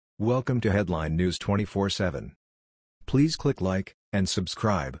Welcome to Headline News 24/7. Please click like and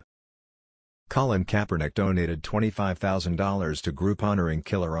subscribe. Colin Kaepernick donated $25,000 to group honoring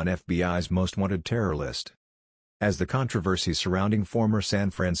killer on FBI's most wanted terror list. As the controversy surrounding former San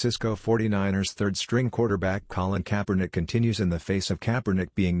Francisco 49ers third-string quarterback Colin Kaepernick continues in the face of Kaepernick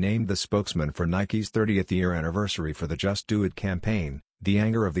being named the spokesman for Nike's 30th year anniversary for the Just Do It campaign, the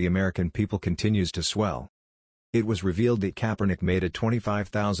anger of the American people continues to swell. It was revealed that Kaepernick made a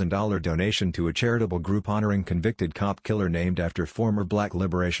 $25,000 donation to a charitable group honoring convicted cop killer named after former Black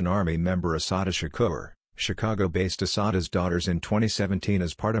Liberation Army member Assata Shakur, Chicago-based Assata's daughters in 2017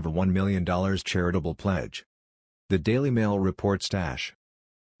 as part of a $1 million charitable pledge. The Daily Mail reports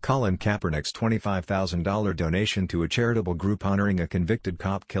Colin Kaepernick's $25,000 donation to a charitable group honoring a convicted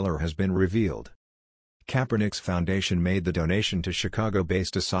cop killer has been revealed. Kaepernick's foundation made the donation to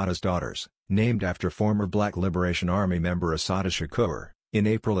Chicago-based Assata's daughters, named after former Black Liberation Army member Assata Shakur, in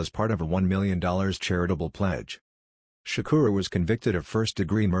April as part of a $1 million charitable pledge. Shakur was convicted of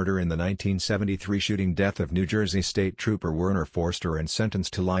first-degree murder in the 1973 shooting death of New Jersey State Trooper Werner Forster and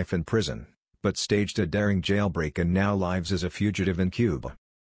sentenced to life in prison, but staged a daring jailbreak and now lives as a fugitive in Cuba.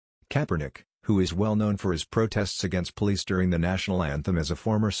 Kaepernick, who is well known for his protests against police during the national anthem as a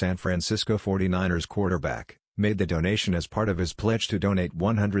former San Francisco 49ers quarterback, made the donation as part of his pledge to donate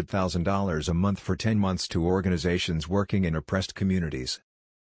 $100,000 a month for 10 months to organizations working in oppressed communities.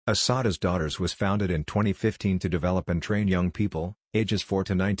 Assata's Daughters was founded in 2015 to develop and train young people, ages 4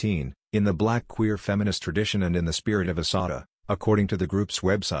 to 19, in the Black queer feminist tradition and in the spirit of Assata, according to the group's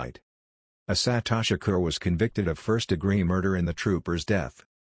website. Assata Shakur was convicted of first-degree murder in the trooper's death.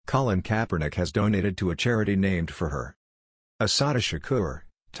 Colin Kaepernick has donated to a charity named for her. Assata Shakur,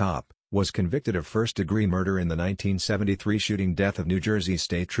 top, was convicted of first-degree murder in the 1973 shooting death of New Jersey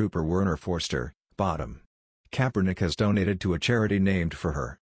State Trooper Werner Forster, bottom. Kaepernick has donated to a charity named for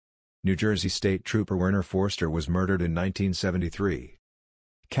her. New Jersey State Trooper Werner Forster was murdered in 1973.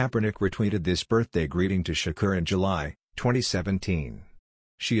 Kaepernick retweeted this birthday greeting to Shakur in July 2017.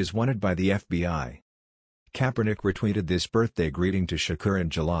 She is wanted by the FBI. Kaepernick retweeted this birthday greeting to Shakur in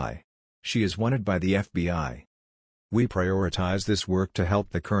July. She is wanted by the FBI. We prioritize this work to help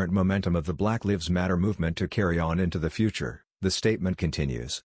the current momentum of the Black Lives Matter movement to carry on into the future, the statement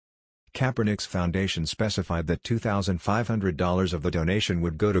continues. Kaepernick's foundation specified that $2,500 of the donation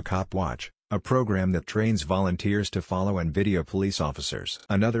would go to Cop Watch, a program that trains volunteers to follow and video police officers.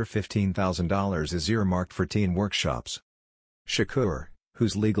 Another $15,000 is earmarked for teen workshops. Shakur,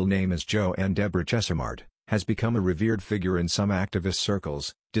 whose legal name is Joanne Deborah Chesimard, has become a revered figure in some activist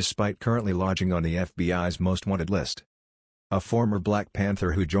circles, despite currently lodging on the FBI's most wanted list. A former Black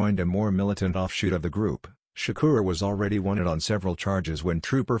Panther who joined a more militant offshoot of the group, Shakur was already wanted on several charges when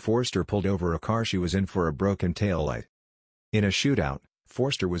Trooper Forster pulled over a car she was in for a broken taillight. In a shootout,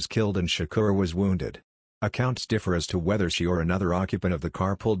 Forster was killed and Shakur was wounded. Accounts differ as to whether she or another occupant of the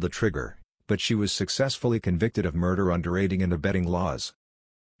car pulled the trigger, but she was successfully convicted of murder under aiding and abetting laws.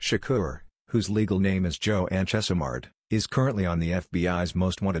 Shakur, whose legal name is Joanne Chesimard, is currently on the FBI's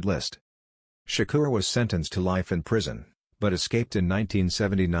most wanted list. Shakur was sentenced to life in prison, but escaped in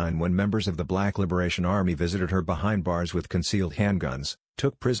 1979 when members of the Black Liberation Army visited her behind bars with concealed handguns,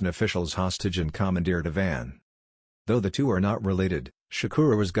 took prison officials hostage and commandeered a van. Though the two are not related,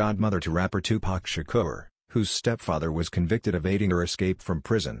 Shakur was godmother to rapper Tupac Shakur, whose stepfather was convicted of aiding her escape from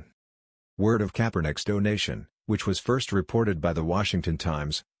prison. Word of Kaepernick's donation, which was first reported by the Washington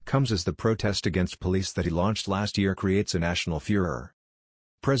Times, comes as the protest against police that he launched last year creates a national furor.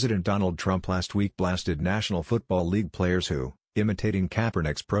 President Donald Trump last week blasted National Football League players who, imitating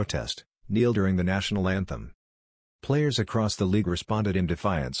Kaepernick's protest, kneel during the national anthem. Players across the league responded in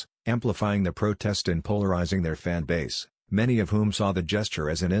defiance, amplifying the protest and polarizing their fan base, many of whom saw the gesture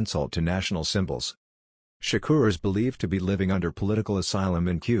as an insult to national symbols. Shakur is believed to be living under political asylum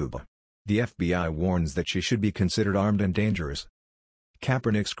in Cuba. The FBI warns that she should be considered armed and dangerous.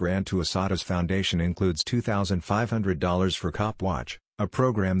 Kaepernick's grant to Assata's foundation includes $2,500 for Cop Watch, a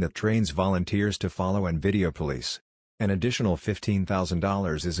program that trains volunteers to follow and video police. An additional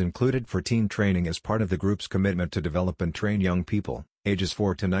 $15,000 is included for teen training as part of the group's commitment to develop and train young people, ages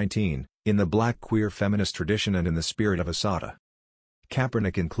 4 to 19, in the Black queer feminist tradition and in the spirit of Assata.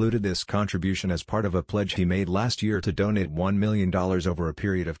 Kaepernick included this contribution as part of a pledge he made last year to donate $1 million over a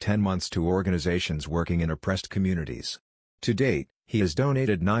period of 10 months to organizations working in oppressed communities. To date, he has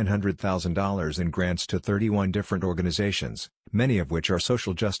donated $900,000 in grants to 31 different organizations, many of which are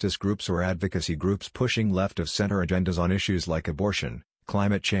social justice groups or advocacy groups pushing left-of-center agendas on issues like abortion,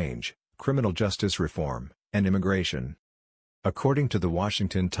 climate change, criminal justice reform, and immigration. According to the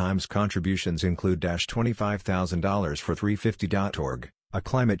Washington Times, contributions include $25,000 for 350.org, a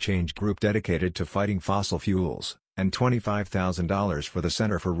climate change group dedicated to fighting fossil fuels, and $25,000 for the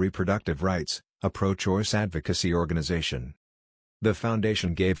Center for Reproductive Rights, a pro-choice advocacy organization. The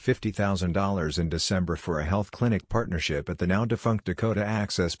foundation gave $50,000 in December for a health clinic partnership at the now-defunct Dakota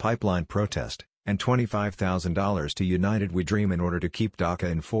Access Pipeline protest, and $25,000 to United We Dream in order to keep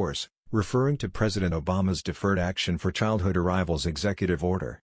DACA in force, referring to President Obama's Deferred Action for Childhood Arrivals executive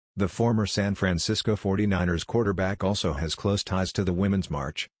order. The former San Francisco 49ers quarterback also has close ties to the Women's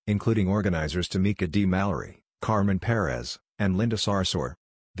March, including organizers Tamika D. Mallory, Carmen Perez, and Linda Sarsour.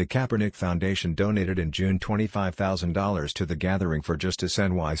 The Kaepernick Foundation donated in June $25,000 to the Gathering for Justice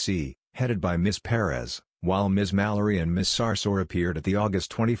NYC, headed by Ms. Perez, while Ms. Mallory and Ms. Sarsour appeared at the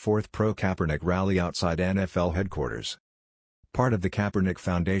August 24 pro-Kaepernick rally outside NFL headquarters. Part of the Kaepernick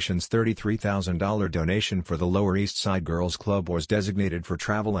Foundation's $33,000 donation for the Lower East Side Girls Club was designated for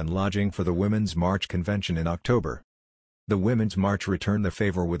travel and lodging for the Women's March convention in October. The Women's March returned the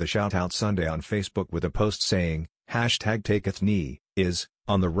favor with a shout-out Sunday on Facebook with a post saying, #TakeethKnee, is,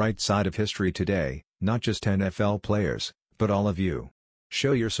 on the right side of history today, not just NFL players, but all of you.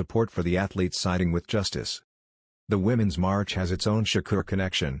 Show your support for the athletes siding with justice. The Women's March has its own Shakur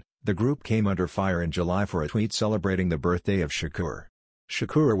connection. The group came under fire in July for a tweet celebrating the birthday of Shakur.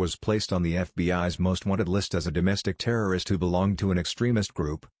 Shakur was placed on the FBI's most wanted list as a domestic terrorist who belonged to an extremist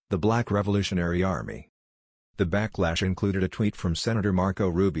group, the Black Revolutionary Army. The backlash included a tweet from Senator Marco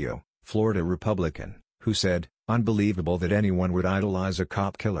Rubio, Florida Republican, who said, "Unbelievable that anyone would idolize a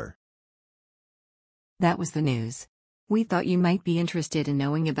cop killer." That was the news. We thought you might be interested in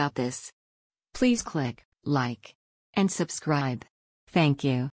knowing about this. Please click like and subscribe. Thank you.